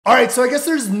All right, so I guess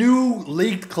there's new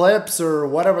leaked clips or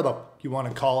whatever the you want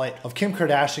to call it of Kim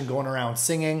Kardashian going around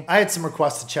singing. I had some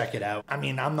requests to check it out. I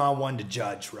mean, I'm not one to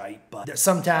judge, right? But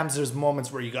sometimes there's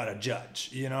moments where you gotta judge.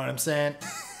 You know what I'm saying?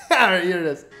 All right, here it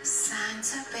is.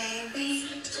 Santa baby,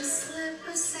 just slip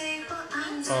a sable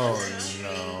under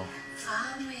Oh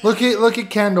no! Look at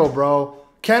Kendall, bro.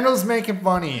 Kendall's making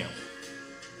fun of you.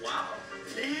 Wow.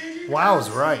 Wow's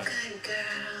right.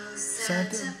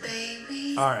 Santa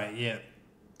baby. All right, yeah.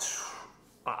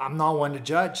 I'm not one to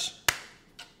judge.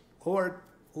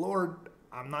 Lord,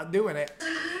 I'm not doing it.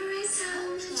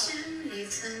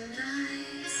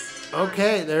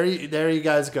 Okay, there you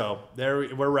guys go.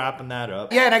 We're wrapping that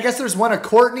up. Yeah, and I guess there's one of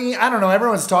Kourtney. I don't know.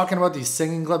 Everyone's talking about these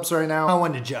singing clips right now. I'm not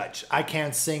one to judge. I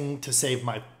can't sing to save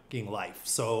my fucking life.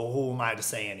 So who am I to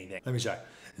say anything? Let me try.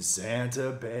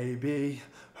 Santa baby,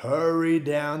 hurry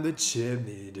down the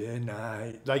chimney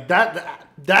tonight. Like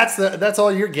that's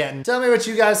all you're getting. Tell me what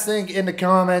you guys think in the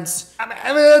comments.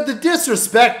 I mean the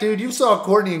disrespect, dude. You saw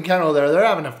Kourtney and Kendall there. They're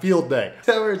having a field day.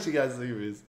 Tell me what you guys think of this.